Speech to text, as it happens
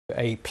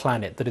A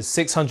planet that is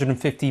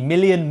 650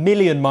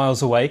 million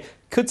miles away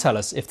could tell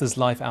us if there's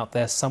life out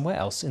there somewhere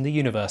else in the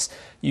universe.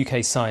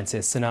 UK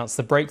scientists announced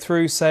the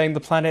breakthrough, saying the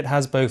planet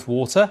has both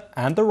water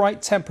and the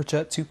right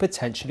temperature to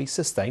potentially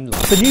sustain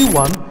life. The new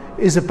one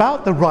is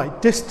about the right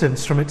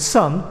distance from its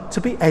sun to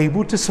be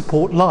able to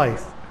support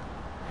life.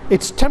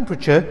 Its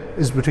temperature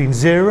is between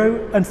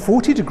 0 and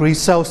 40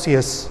 degrees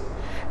Celsius.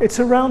 It's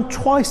around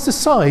twice the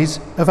size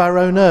of our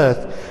own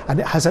Earth, and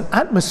it has an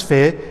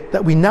atmosphere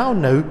that we now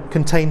know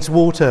contains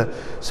water.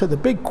 So the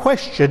big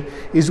question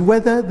is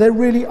whether there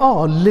really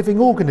are living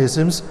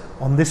organisms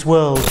on this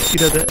world.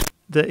 You know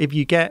that if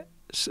you get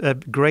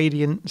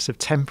gradients of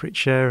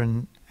temperature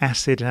and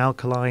acid and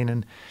alkaline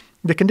and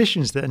the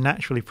conditions that are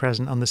naturally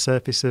present on the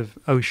surface of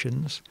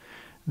oceans,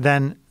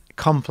 then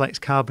complex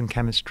carbon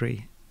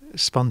chemistry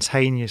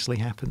spontaneously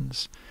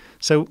happens.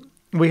 So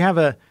we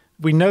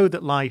know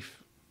that life.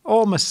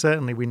 Almost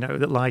certainly we know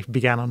that life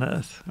began on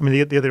Earth. I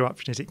mean, the other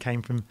option is it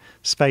came from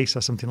space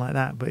or something like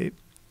that, but it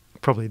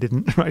probably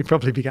didn't. Right? It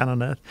probably began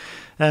on Earth.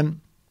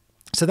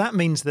 So that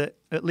means that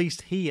at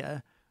least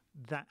here,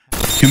 that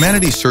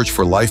humanity's search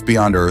for life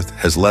beyond Earth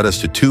has led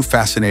us to two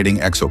fascinating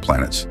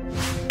exoplanets.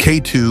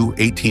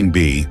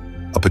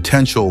 K2-18b, a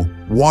potential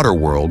water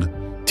world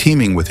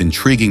teeming with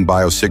intriguing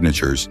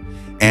biosignatures,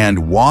 and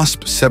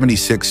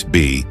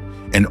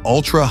WASP-76b, an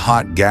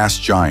ultra-hot gas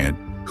giant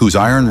whose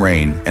iron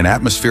rain and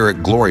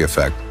atmospheric glory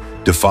effect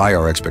defy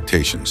our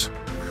expectations.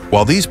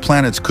 While these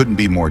planets couldn't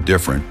be more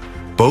different,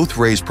 both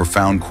raise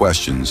profound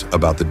questions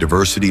about the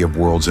diversity of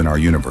worlds in our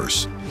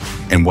universe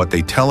and what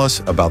they tell us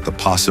about the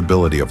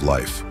possibility of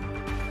life.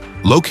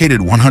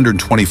 Located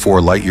 124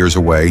 light-years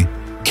away,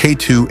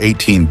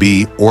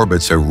 K2-18b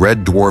orbits a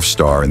red dwarf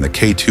star in the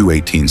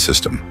K2-18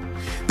 system.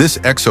 This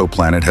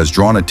exoplanet has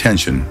drawn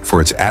attention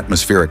for its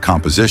atmospheric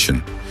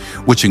composition,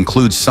 which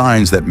includes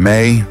signs that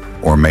may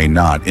or may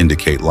not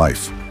indicate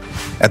life.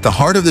 At the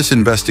heart of this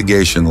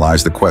investigation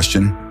lies the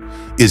question,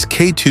 is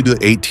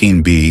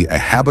K2-18b a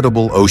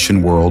habitable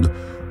ocean world,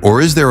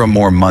 or is there a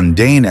more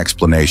mundane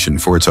explanation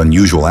for its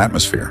unusual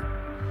atmosphere?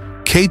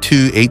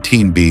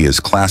 K2-18b is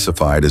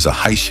classified as a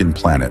Hycean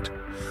planet,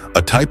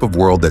 a type of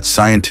world that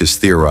scientists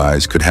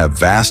theorize could have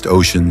vast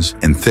oceans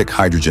and thick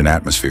hydrogen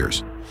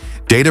atmospheres.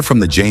 Data from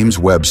the James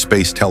Webb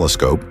Space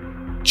Telescope,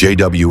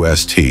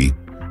 JWST,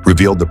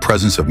 revealed the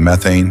presence of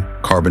methane,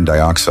 carbon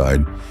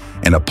dioxide,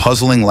 and a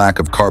puzzling lack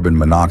of carbon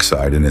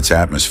monoxide in its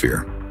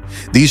atmosphere.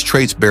 These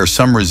traits bear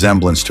some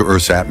resemblance to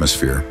Earth's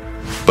atmosphere,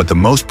 but the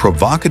most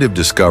provocative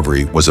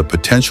discovery was a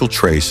potential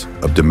trace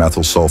of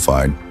dimethyl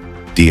sulfide,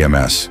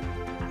 DMS,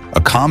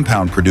 a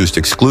compound produced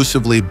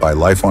exclusively by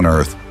life on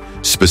Earth,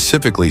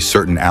 specifically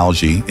certain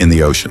algae in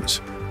the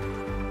oceans.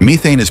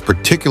 Methane is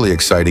particularly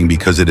exciting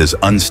because it is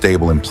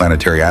unstable in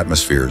planetary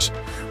atmospheres,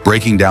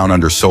 breaking down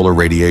under solar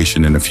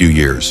radiation in a few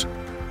years.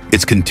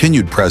 Its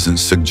continued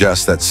presence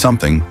suggests that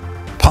something,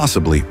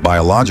 possibly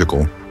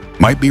biological,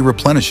 might be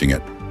replenishing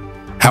it.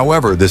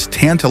 However, this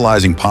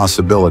tantalizing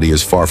possibility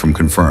is far from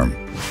confirmed.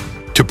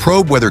 To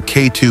probe whether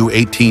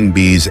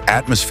K2-18b's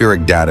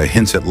atmospheric data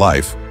hints at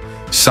life,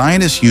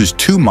 scientists used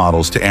two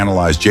models to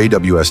analyze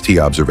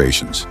JWST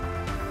observations.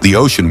 The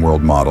Ocean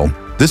World model.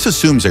 This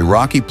assumes a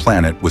rocky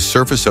planet with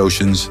surface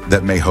oceans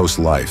that may host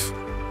life.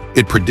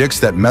 It predicts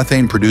that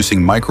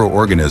methane-producing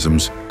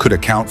microorganisms could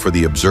account for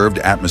the observed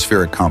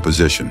atmospheric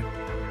composition.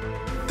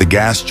 The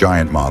Gas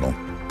Giant model.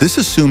 This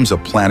assumes a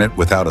planet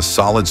without a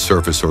solid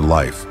surface or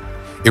life.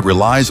 It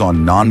relies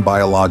on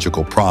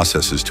non-biological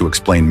processes to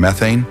explain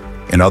methane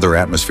and other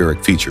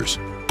atmospheric features.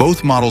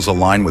 Both models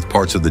align with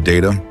parts of the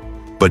data,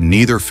 but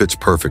neither fits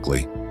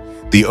perfectly.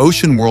 The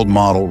Ocean World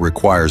model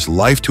requires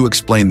life to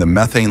explain the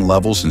methane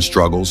levels and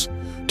struggles,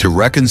 to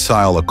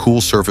reconcile a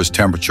cool surface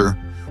temperature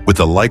with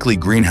the likely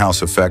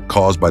greenhouse effect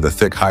caused by the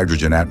thick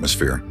hydrogen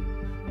atmosphere.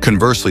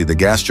 Conversely, the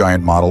gas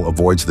giant model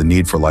avoids the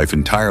need for life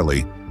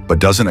entirely, but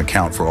doesn't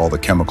account for all the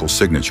chemical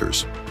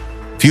signatures.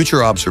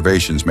 Future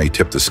observations may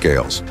tip the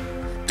scales.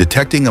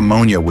 Detecting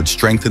ammonia would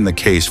strengthen the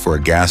case for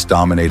a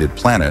gas-dominated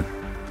planet,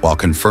 while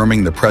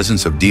confirming the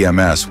presence of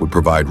DMS would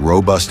provide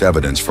robust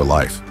evidence for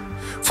life.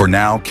 For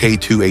now,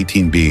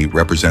 K2-18b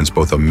represents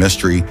both a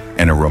mystery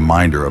and a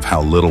reminder of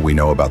how little we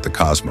know about the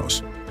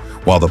cosmos.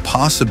 While the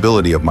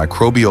possibility of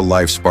microbial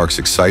life sparks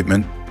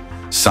excitement,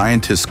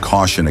 scientists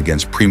caution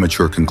against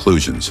premature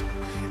conclusions.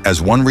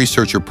 As one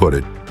researcher put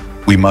it,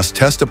 we must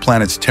test a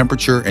planet's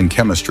temperature and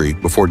chemistry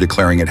before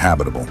declaring it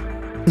habitable.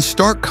 In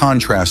stark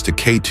contrast to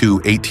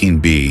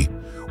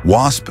K2-18b,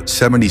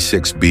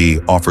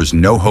 WASP-76b offers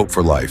no hope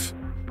for life.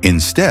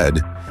 Instead,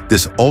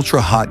 this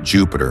ultra-hot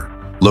Jupiter,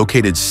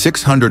 located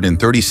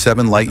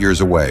 637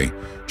 light-years away,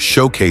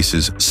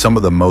 showcases some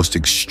of the most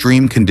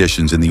extreme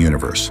conditions in the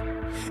universe.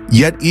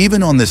 Yet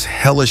even on this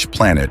hellish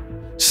planet,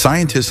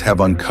 scientists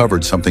have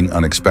uncovered something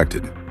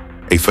unexpected,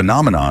 a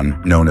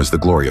phenomenon known as the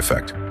glory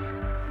effect.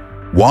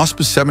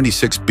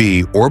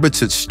 WASP-76b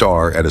orbits its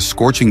star at a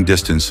scorching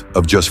distance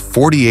of just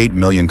 48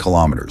 million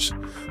kilometers,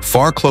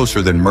 far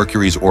closer than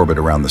Mercury's orbit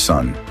around the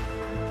Sun.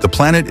 The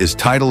planet is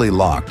tidally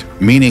locked,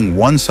 meaning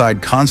one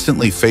side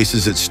constantly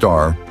faces its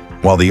star,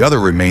 while the other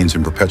remains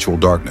in perpetual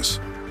darkness.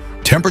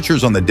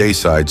 Temperatures on the day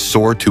side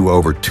soar to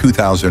over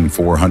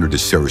 2,400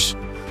 degrees,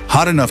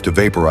 hot enough to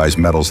vaporize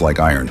metals like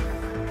iron.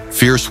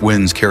 Fierce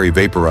winds carry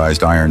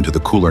vaporized iron to the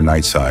cooler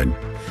night side,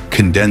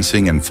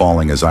 condensing and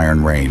falling as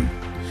iron rain.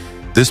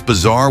 This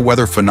bizarre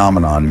weather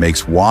phenomenon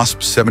makes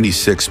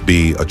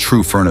WASP-76b a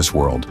true furnace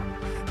world,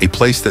 a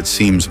place that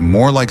seems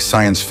more like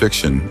science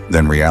fiction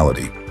than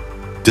reality.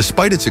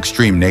 Despite its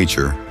extreme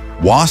nature,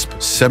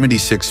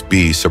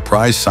 WASP-76b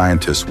surprised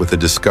scientists with a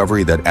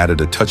discovery that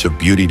added a touch of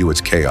beauty to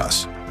its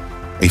chaos,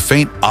 a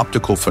faint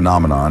optical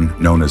phenomenon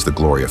known as the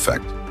glory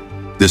effect.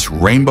 This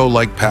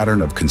rainbow-like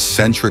pattern of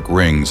concentric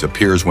rings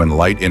appears when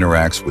light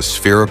interacts with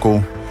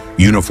spherical,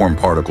 uniform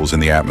particles in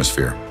the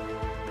atmosphere.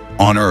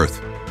 On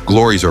Earth,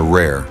 glories are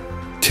rare,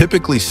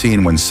 typically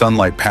seen when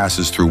sunlight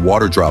passes through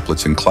water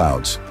droplets and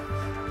clouds.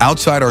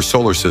 Outside our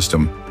solar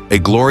system, a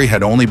glory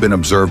had only been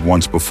observed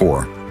once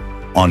before,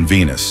 on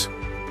Venus.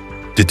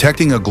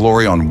 Detecting a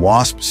glory on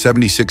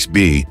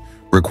WASP-76b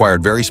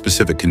required very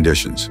specific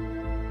conditions.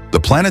 The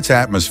planet's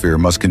atmosphere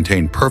must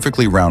contain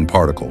perfectly round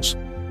particles,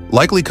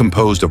 likely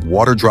composed of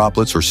water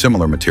droplets or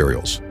similar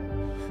materials.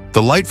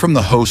 The light from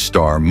the host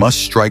star must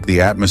strike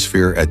the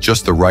atmosphere at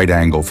just the right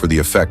angle for the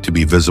effect to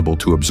be visible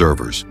to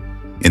observers,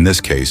 in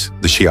this case,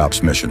 the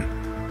Cheops mission.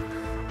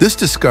 This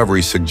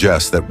discovery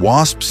suggests that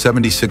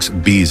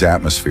WASP-76b's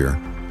atmosphere,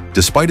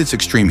 despite its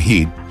extreme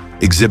heat,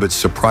 exhibits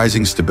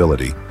surprising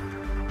stability.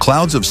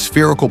 Clouds of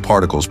spherical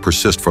particles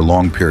persist for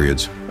long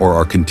periods or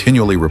are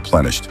continually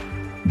replenished,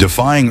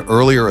 defying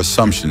earlier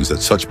assumptions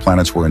that such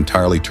planets were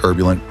entirely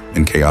turbulent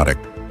and chaotic.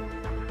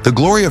 The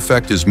glory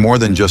effect is more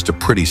than just a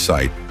pretty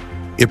sight.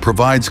 It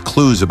provides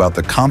clues about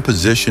the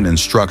composition and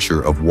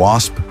structure of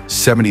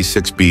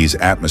WASP-76b's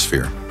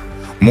atmosphere.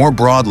 More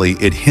broadly,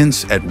 it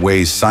hints at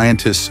ways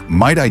scientists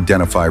might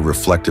identify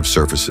reflective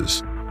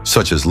surfaces,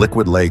 such as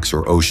liquid lakes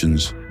or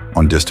oceans,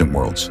 on distant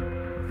worlds.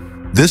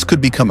 This could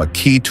become a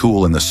key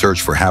tool in the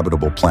search for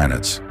habitable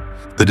planets.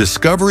 The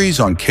discoveries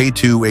on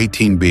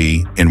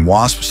K2-18b and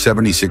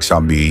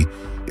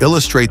WASP-76b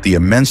illustrate the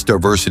immense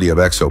diversity of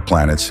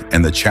exoplanets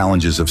and the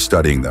challenges of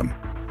studying them.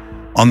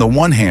 On the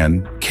one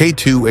hand,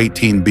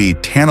 K2-18b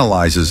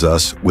tantalizes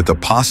us with the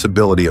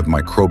possibility of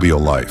microbial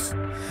life,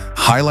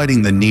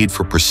 highlighting the need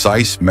for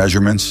precise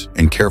measurements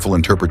and careful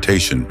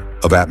interpretation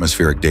of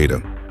atmospheric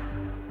data.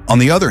 On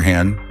the other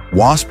hand,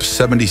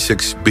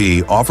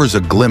 WASP-76b offers a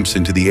glimpse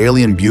into the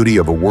alien beauty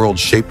of a world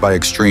shaped by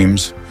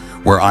extremes,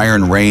 where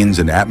iron rains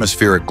and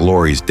atmospheric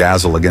glories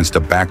dazzle against a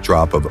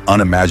backdrop of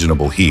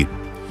unimaginable heat.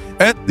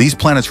 These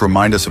planets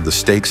remind us of the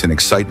stakes and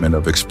excitement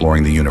of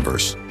exploring the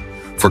universe.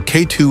 For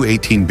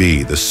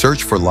K2-18b, the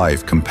search for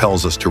life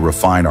compels us to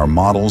refine our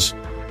models,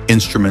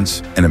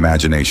 instruments, and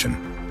imagination.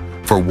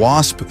 For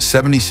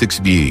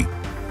WASP-76b,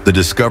 the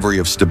discovery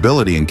of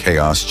stability in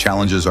chaos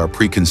challenges our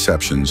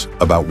preconceptions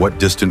about what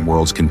distant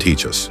worlds can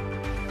teach us.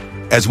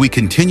 As we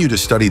continue to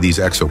study these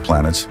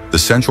exoplanets, the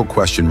central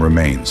question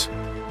remains: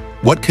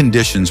 what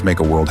conditions make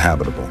a world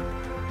habitable?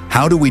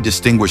 How do we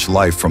distinguish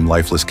life from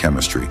lifeless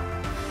chemistry?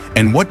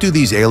 And what do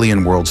these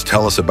alien worlds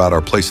tell us about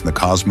our place in the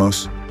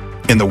cosmos?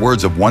 In the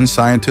words of one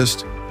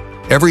scientist,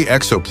 every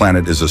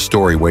exoplanet is a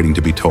story waiting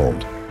to be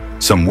told.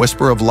 Some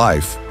whisper of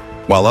life,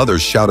 while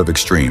others shout of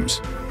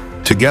extremes.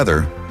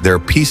 Together, they're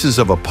pieces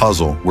of a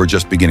puzzle we're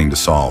just beginning to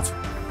solve.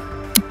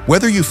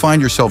 Whether you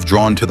find yourself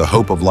drawn to the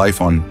hope of life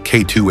on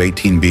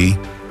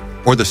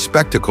K2-18b or the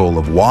spectacle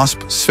of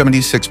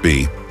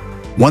WASP-76b,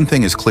 one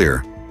thing is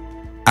clear: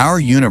 our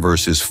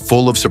universe is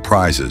full of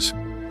surprises.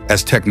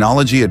 As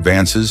technology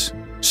advances,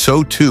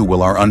 so too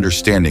will our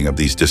understanding of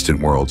these distant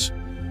worlds.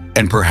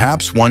 And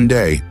perhaps one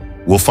day,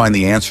 we'll find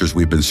the answers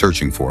we've been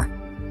searching for.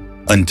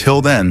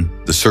 Until then,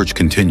 the search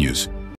continues.